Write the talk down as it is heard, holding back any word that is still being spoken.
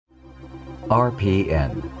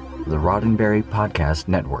RPN, the Roddenberry Podcast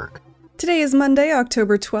Network. Today is Monday,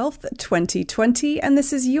 October 12th, 2020, and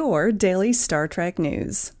this is your daily Star Trek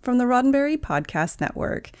news from the Roddenberry Podcast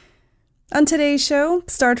Network. On today's show,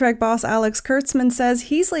 Star Trek boss Alex Kurtzman says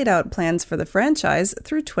he's laid out plans for the franchise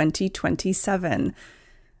through 2027.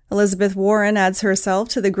 Elizabeth Warren adds herself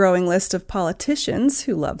to the growing list of politicians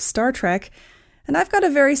who love Star Trek. And I've got a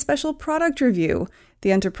very special product review,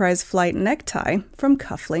 the Enterprise Flight Necktie from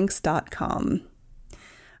cufflinks.com.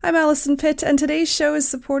 I'm Allison Pitt, and today's show is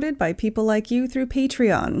supported by people like you through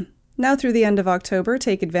Patreon. Now through the end of October,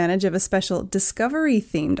 take advantage of a special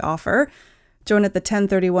Discovery-themed offer. Join at the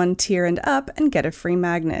 1031 tier and up and get a free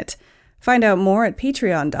magnet. Find out more at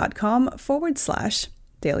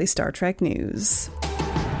patreon.com/Daily Star Trek News.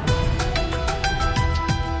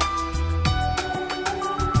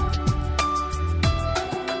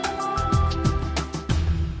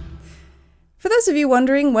 For those of you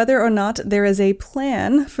wondering whether or not there is a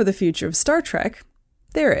plan for the future of Star Trek,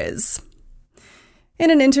 there is.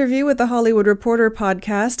 In an interview with the Hollywood Reporter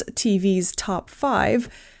podcast, TV's Top 5,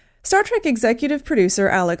 Star Trek executive producer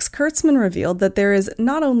Alex Kurtzman revealed that there is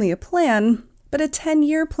not only a plan, but a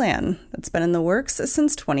 10-year plan that's been in the works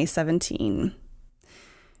since 2017.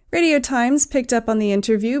 Radio Times picked up on the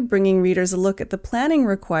interview, bringing readers a look at the planning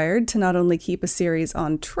required to not only keep a series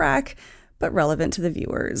on track, but relevant to the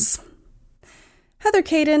viewers. Heather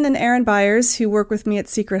Caden and Aaron Byers, who work with me at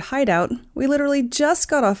Secret Hideout, we literally just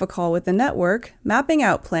got off a call with the network, mapping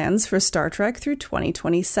out plans for Star Trek through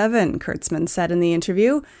 2027, Kurtzman said in the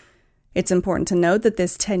interview. It's important to note that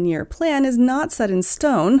this 10-year plan is not set in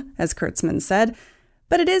stone, as Kurtzman said,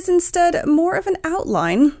 but it is instead more of an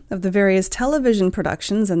outline of the various television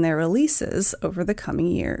productions and their releases over the coming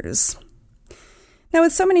years. Now,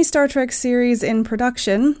 with so many Star Trek series in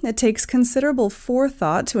production, it takes considerable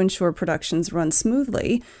forethought to ensure productions run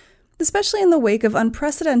smoothly, especially in the wake of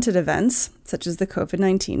unprecedented events, such as the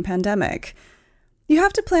COVID-19 pandemic. You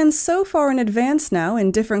have to plan so far in advance now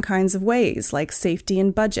in different kinds of ways, like safety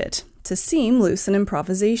and budget, to seem loose and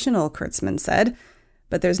improvisational, Kurtzman said,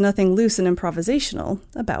 but there's nothing loose and improvisational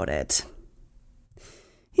about it.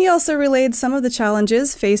 He also relayed some of the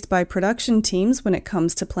challenges faced by production teams when it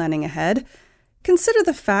comes to planning ahead. Consider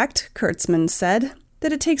the fact, Kurtzman said,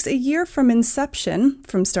 that it takes a year from inception,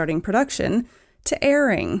 from starting production, to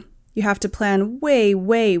airing. You have to plan way,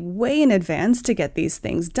 way, way in advance to get these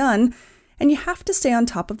things done, and you have to stay on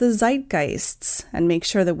top of the zeitgeists and make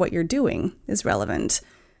sure that what you're doing is relevant.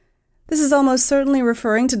 This is almost certainly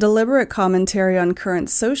referring to deliberate commentary on current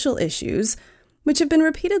social issues, which have been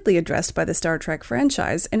repeatedly addressed by the Star Trek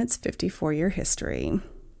franchise in its 54-year history.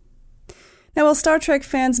 Now, while Star Trek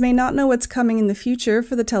fans may not know what's coming in the future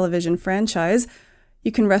for the television franchise,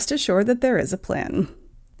 you can rest assured that there is a plan.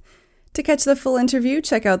 To catch the full interview,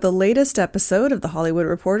 check out the latest episode of The Hollywood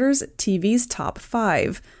Reporter's TV's Top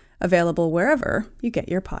 5, available wherever you get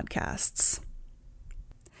your podcasts.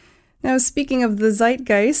 Now, speaking of the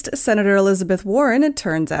zeitgeist, Senator Elizabeth Warren, it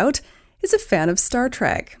turns out, is a fan of Star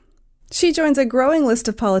Trek. She joins a growing list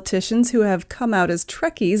of politicians who have come out as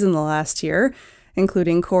Trekkies in the last year,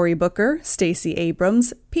 including Cory Booker, Stacey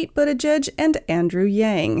Abrams, Pete Buttigieg, and Andrew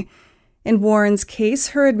Yang. In Warren's case,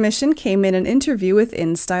 her admission came in an interview with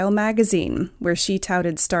InStyle magazine, where she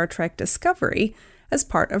touted Star Trek Discovery as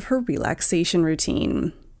part of her relaxation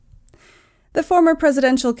routine. The former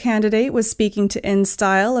presidential candidate was speaking to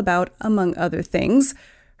InStyle about, among other things,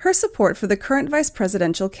 her support for the current vice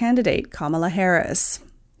presidential candidate, Kamala Harris.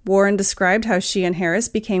 Warren described how she and Harris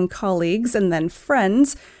became colleagues and then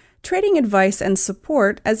friends, trading advice and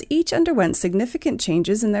support as each underwent significant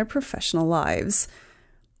changes in their professional lives.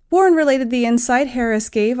 Warren related the insight Harris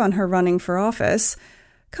gave on her running for office.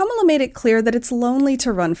 Kamala made it clear that it's lonely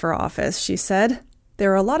to run for office, she said.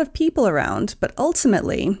 There are a lot of people around, but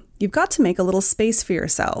ultimately, you've got to make a little space for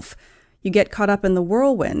yourself. You get caught up in the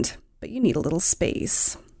whirlwind, but you need a little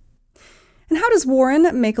space. And how does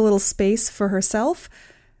Warren make a little space for herself?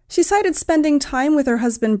 She cited spending time with her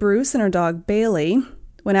husband Bruce and her dog Bailey.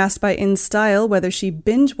 When asked by InStyle whether she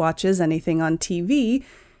binge watches anything on TV,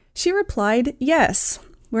 she replied, "Yes.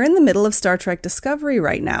 We're in the middle of Star Trek Discovery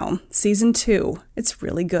right now, Season 2. It's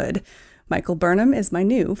really good. Michael Burnham is my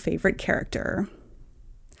new favorite character."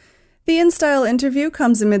 The InStyle interview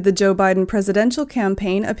comes amid the Joe Biden presidential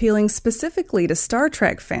campaign appealing specifically to Star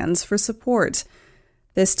Trek fans for support.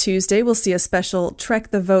 This Tuesday, we'll see a special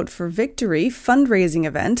Trek the Vote for Victory fundraising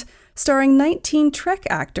event starring 19 Trek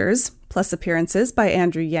actors, plus appearances by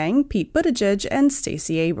Andrew Yang, Pete Buttigieg, and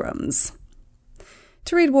Stacey Abrams.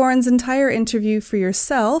 To read Warren's entire interview for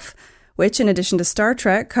yourself, which, in addition to Star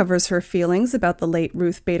Trek, covers her feelings about the late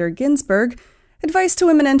Ruth Bader Ginsburg, advice to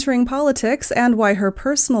women entering politics, and why her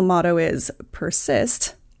personal motto is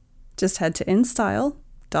persist, just head to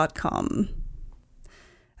InStyle.com.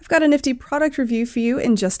 I've got a nifty product review for you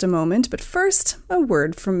in just a moment, but first, a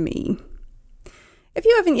word from me. If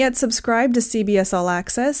you haven't yet subscribed to CBS All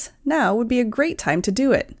Access, now would be a great time to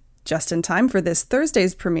do it, just in time for this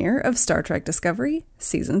Thursday's premiere of Star Trek Discovery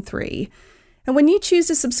Season 3. And when you choose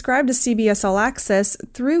to subscribe to CBS All Access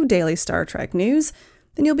through daily Star Trek news,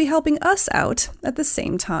 then you'll be helping us out at the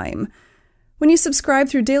same time. When you subscribe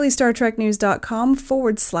through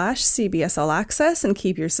dailystartreknews.com/CBS All Access and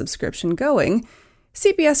keep your subscription going,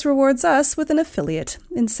 CBS rewards us with an affiliate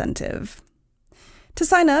incentive. To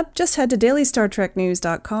sign up, just head to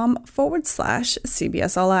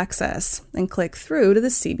dailystartreknews.com/CBS All Access and click through to the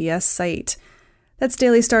CBS site. That's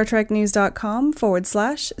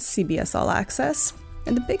dailystartreknews.com/CBS All Access.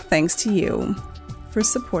 And a big thanks to you for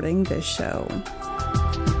supporting this show.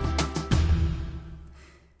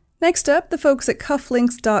 Next up, the folks at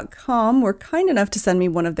cufflinks.com were kind enough to send me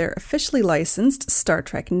one of their officially licensed Star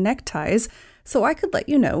Trek neckties so I could let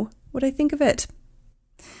you know what I think of it.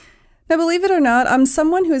 Now, believe it or not, I'm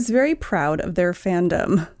someone who is very proud of their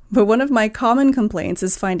fandom, but one of my common complaints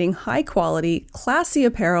is finding high-quality, classy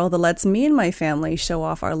apparel that lets me and my family show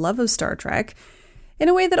off our love of Star Trek in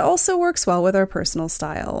a way that also works well with our personal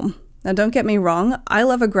style. Now, don't get me wrong, I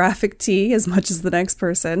love a graphic tee as much as the next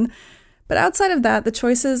person, but outside of that, the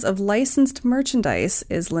choices of licensed merchandise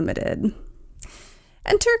is limited.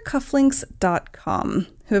 Enter cufflinks.com,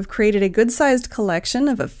 who have created a good-sized collection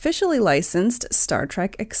of officially licensed Star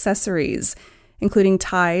Trek accessories, including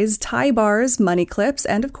ties, tie bars, money clips,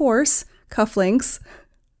 and of course, cufflinks.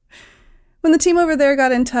 When the team over there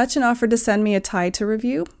got in touch and offered to send me a tie to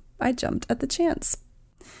review, I jumped at the chance.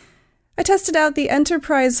 I tested out the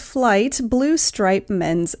Enterprise Flight Blue Stripe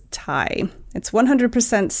men's tie. It's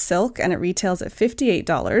 100% silk and it retails at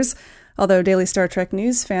 $58, although Daily Star Trek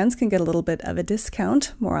News fans can get a little bit of a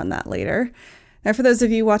discount. More on that later. Now, for those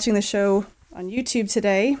of you watching the show on YouTube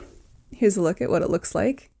today, here's a look at what it looks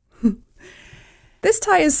like. This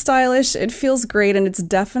tie is stylish, it feels great, and it's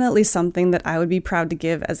definitely something that I would be proud to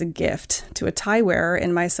give as a gift to a tie wearer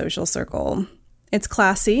in my social circle. It's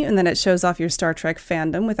classy, and then it shows off your Star Trek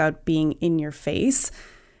fandom without being in your face.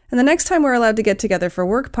 And the next time we're allowed to get together for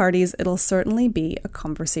work parties, it'll certainly be a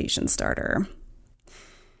conversation starter.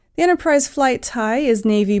 The Enterprise Flight tie is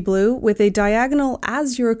navy blue with a diagonal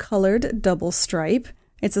azure-colored double stripe.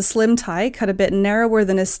 It's a slim tie, cut a bit narrower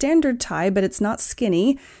than a standard tie, but it's not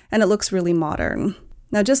skinny, and it looks really modern.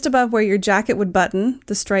 Now, just above where your jacket would button,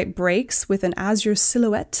 the stripe breaks with an azure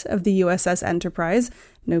silhouette of the USS Enterprise,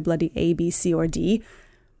 no bloody A, B, C, or D.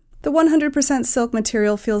 The 100% silk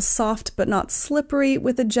material feels soft but not slippery,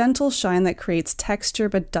 with a gentle shine that creates texture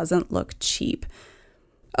but doesn't look cheap.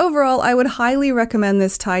 Overall, I would highly recommend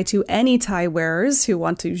this tie to any tie wearers who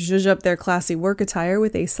want to zhuzh up their classy work attire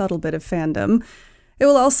with a subtle bit of fandom. It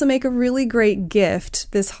will also make a really great gift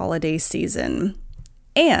this holiday season.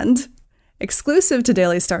 And, exclusive to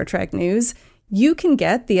Daily Star Trek News, you can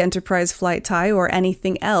get the Enterprise Flight tie or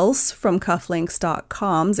anything else from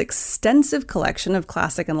cufflinks.com's extensive collection of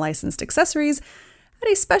classic and licensed accessories at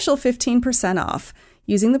a special 15% off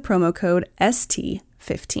using the promo code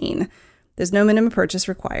ST15. There's no minimum purchase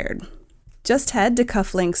required. Just head to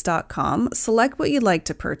cufflinks.com, select what you'd like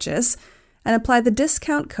to purchase, and apply the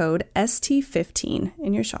discount code ST15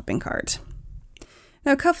 in your shopping cart.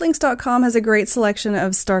 Now, cufflinks.com has a great selection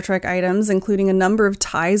of Star Trek items, including a number of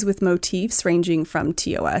ties with motifs ranging from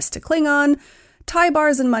TOS to Klingon, tie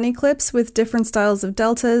bars and money clips with different styles of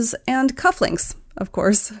deltas, and cufflinks, of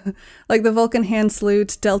course, like the Vulcan hand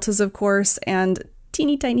salute, deltas, of course, and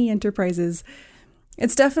teeny tiny Enterprises.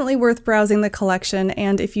 It's definitely worth browsing the collection,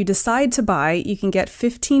 and if you decide to buy, you can get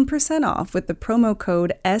 15% off with the promo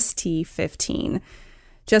code ST15.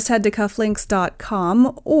 Just head to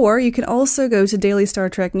cufflinks.com, or you can also go to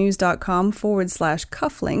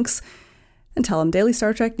dailystartreknews.com/cufflinks and tell them Daily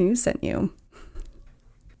Star Trek News sent you.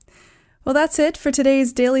 Well, that's it for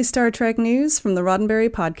today's Daily Star Trek News from the Roddenberry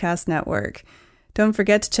Podcast Network. Don't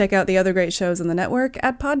forget to check out the other great shows on the network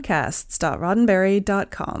at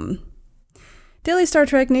podcasts.roddenberry.com. Daily Star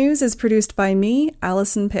Trek News is produced by me,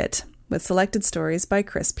 Allison Pitt, with selected stories by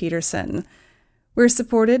Chris Peterson. We're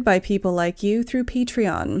supported by people like you through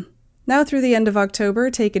Patreon. Now through the end of October,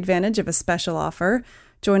 take advantage of a special offer.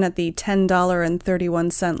 Join at the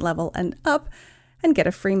 $10.31 level and up and get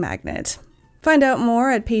a free magnet. Find out more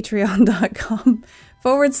at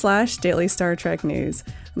patreon.com/Daily Star Trek News.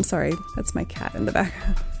 I'm sorry, that's my cat in the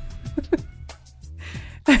background.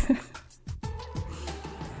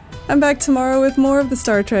 I'm back tomorrow with more of the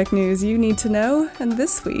Star Trek news you need to know and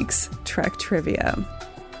this week's Trek Trivia.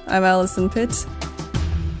 I'm Allison Pitt.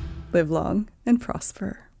 Live long and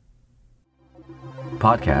prosper.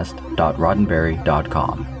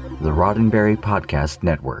 Podcast.roddenberry.com, the Roddenberry Podcast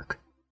Network.